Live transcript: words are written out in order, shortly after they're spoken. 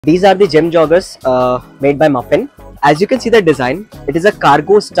These are the gym joggers made by Muffynn. As you can see the design, it is a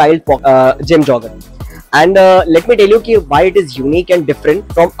cargo style gym jogger. And let me tell you why it is unique and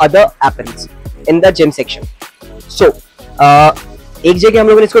different from other apparels in the gym section. So, एक जगह हम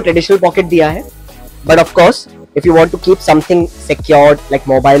लोगों ने इसको traditional pocket दिया है, but of course, if you want to keep something secured like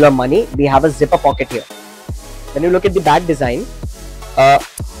mobile or money, we have a zipper pocket here. When you look at the back design,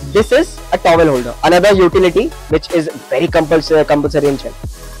 this is a towel holder, another utility which is very compulsory in gym.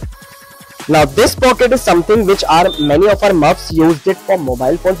 Now this pocket is something which many of our muffs used it for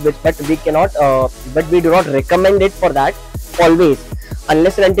mobile phones, but we do not recommend it for that always,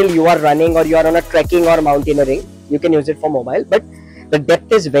 unless and until you are running or you are on a trekking or mountaineering. You can use it for mobile, but the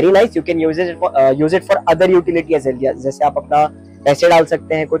depth is very nice. You can use it for other utility as well. जैसे आप अपना पैसे डाल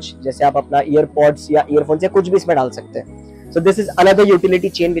सकते हैं कुछ, जैसे आप अपना earpods या earphones या कुछ भी इसमें डाल सकते हैं. So this is another utility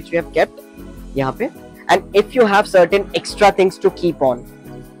chain which we have kept यहाँ पे. And if you have certain extra things to keep on,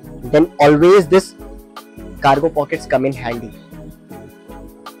 then always this cargo pockets come in handy,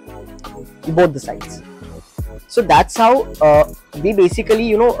 both the sides. So that's how we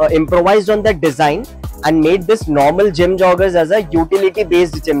basically improvised on that design and made this normal gym joggers as a utility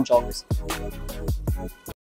based gym joggers.